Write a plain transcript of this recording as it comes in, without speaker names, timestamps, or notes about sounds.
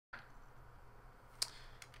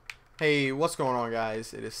Hey, what's going on,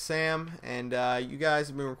 guys? It is Sam, and you guys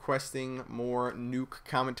have been requesting more Nuke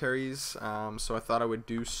commentaries, so I thought I would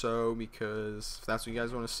do so because if that's what you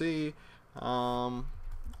guys want to see, I'll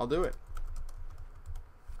do it.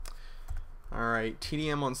 Alright,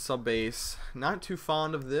 TDM on sub base. Not too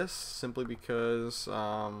fond of this, simply because,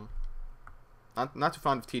 not too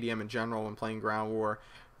fond of TDM in general when playing ground war.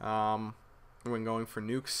 When going for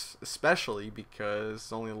nukes, especially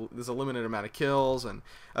because there's a limited amount of kills, and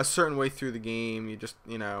a certain way through the game you just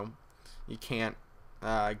you can't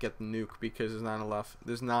get the nuke because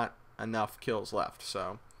there's not enough kills left.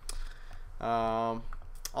 So I'll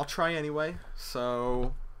try anyway.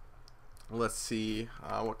 So let's see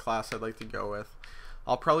what class I'd like to go with.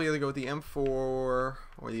 I'll probably either go with the M4 or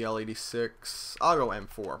the L86. I'll go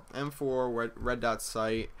M4. M4 red dot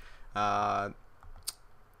sight.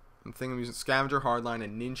 I'm thinking I'm using Scavenger, Hardline,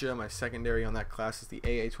 and Ninja. My secondary on that class is the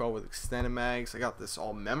AA-12 with extended mags. I got this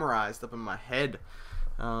all memorized up in my head.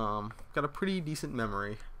 Got a pretty decent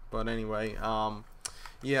memory. But anyway,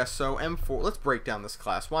 yeah, so M4. Let's break down this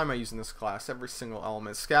class. Why am I using this class? Every single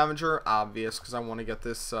element. Scavenger, obvious, because I want to get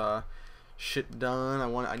this shit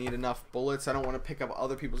done. I need enough bullets. I don't want to pick up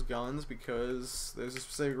other people's guns because there's a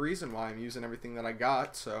specific reason why I'm using everything that I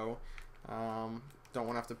got. So, don't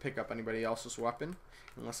want to have to pick up anybody else's weapon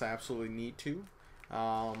unless I absolutely need to.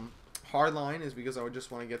 Hardline is because I would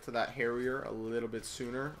just want to get to that Harrier a little bit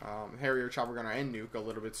sooner. Harrier, Chopper Gunner, and Nuke a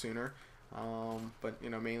little bit sooner. But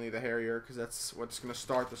mainly the Harrier because that's what's going to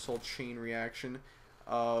start this whole chain reaction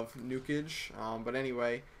of nukage. But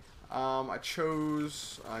anyway, I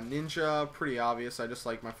chose Ninja. Pretty obvious. I just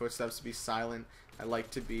like my footsteps to be silent. I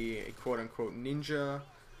like to be a quote-unquote ninja.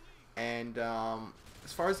 And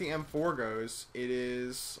as far as the M4 goes, it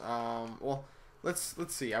is well. Let's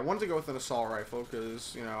see. I wanted to go with an assault rifle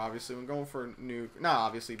because obviously when going for a nuke, not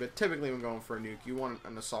obviously, but typically when going for a nuke, you want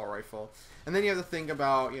an assault rifle, and then you have to think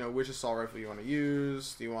about which assault rifle you want to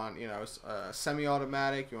use. Do you want a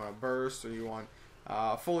semi-automatic? You want a burst, or you want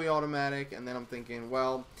fully automatic? And then I'm thinking,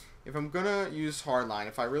 well, if I'm gonna use hardline,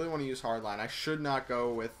 if I really want to use hardline, I should not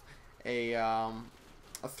go with a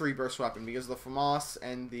 3-burst weapon because the FAMAS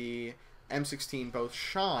and the M16 both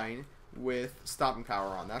shine with stopping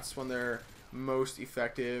power on. That's when they're most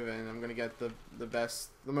effective, and I'm gonna get the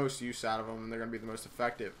most use out of them, and they're gonna be the most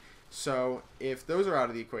effective. So if those are out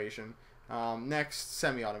of the equation, next,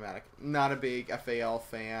 semi-automatic. Not a big FAL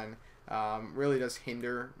fan. Really does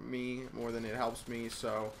hinder me more than it helps me,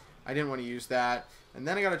 so I didn't want to use that. And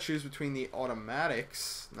then I gotta choose between the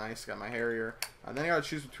automatics. Nice, got my Harrier. And then I gotta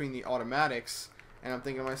choose between the automatics, and I'm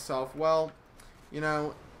thinking to myself, well,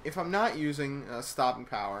 if I'm not using stopping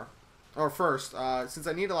power, or first, since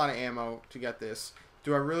I need a lot of ammo to get this,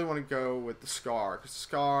 do I really want to go with the Scar? Because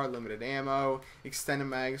Scar, limited ammo, extended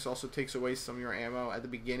mags also takes away some of your ammo at the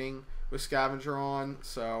beginning with Scavenger on,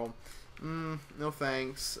 so no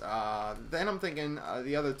thanks. Then I'm thinking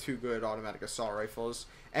the other two good automatic assault rifles,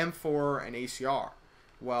 M4 and ACR.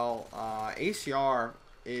 Well, ACR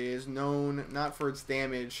is known not for its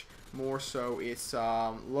damage, more so its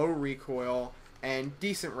low recoil and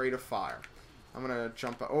decent rate of fire. I'm going to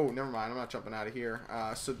jump... Oh, never mind. I'm not jumping out of here.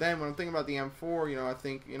 So then when I'm thinking about the M4, I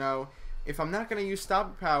think, if I'm not going to use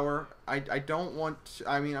stop power, I don't want...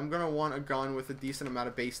 I'm going to want a gun with a decent amount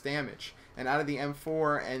of base damage. And out of the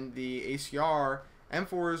M4 and the ACR,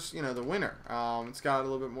 M4 is, the winner. It's got a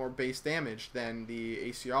little bit more base damage than the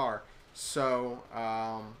ACR. So,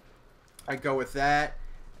 I go with that,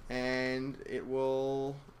 and it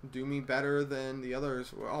will do me better than the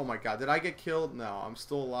others. Oh my god, did I get killed? No, I'm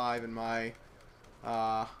still alive in my...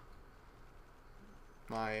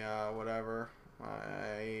 whatever,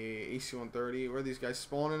 my AC-130. Where are these guys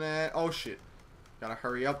spawning at? Oh shit, gotta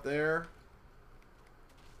hurry up there.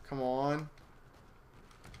 Come on,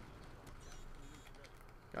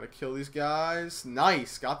 gotta kill these guys.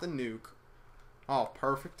 Nice, got the nuke. Oh,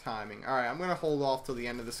 perfect timing. Alright, I'm gonna hold off till the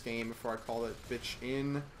end of this game before I call it bitch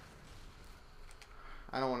in.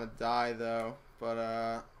 I don't want to die though,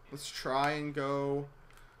 but let's try and go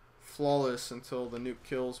flawless until the nuke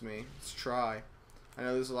kills me. Let's try. I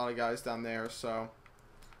know there's a lot of guys down there, so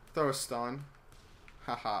throw a stun.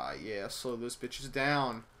 Haha, yeah, slow those bitches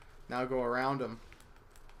down. Now go around them.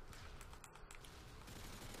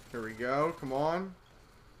 Here we go, come on.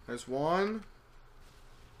 There's one.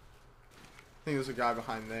 I think there's a guy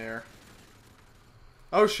behind there.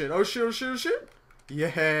 Oh shit, oh shit, oh shit, oh shit.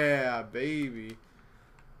 Yeah, baby.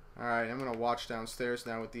 Alright, I'm gonna watch downstairs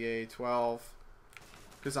now with the A12.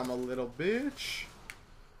 Because I'm a little bitch.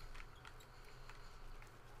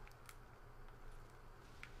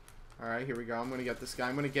 Alright, here we go. I'm going to get this guy.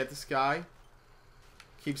 I'm going to get this guy.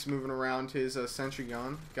 Keeps moving around his sentry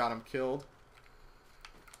gun. Got him killed.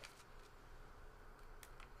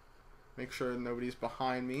 Make sure nobody's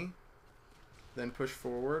behind me. Then push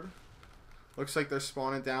forward. Looks like they're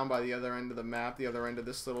spawning down by the other end of the map, the other end of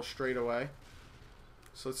this little straightaway.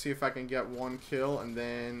 So let's see if I can get one kill and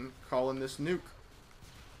then call in this nuke.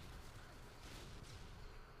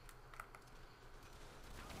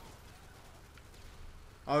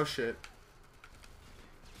 Oh shit.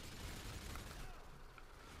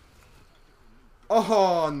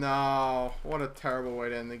 Oh no. What a terrible way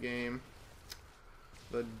to end the game.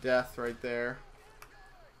 The death right there.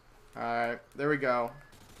 Alright, there we go.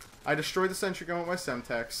 I destroyed the sentry gun with my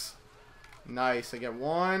Semtex. Nice. I get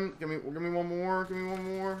one. Give me one more. Give me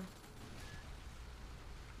one more.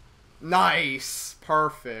 Nice.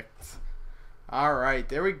 Perfect. Alright,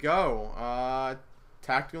 there we go.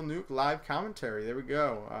 Tactical Nuke live commentary. There we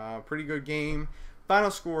go. Pretty good game.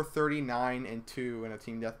 Final score 39-2 in a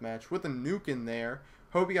team deathmatch with a nuke in there.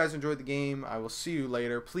 Hope you guys enjoyed the game. I will see you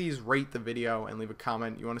later. Please rate the video and leave a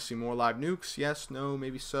comment. You want to see more live nukes? Yes, no,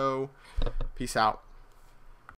 maybe so. Peace out.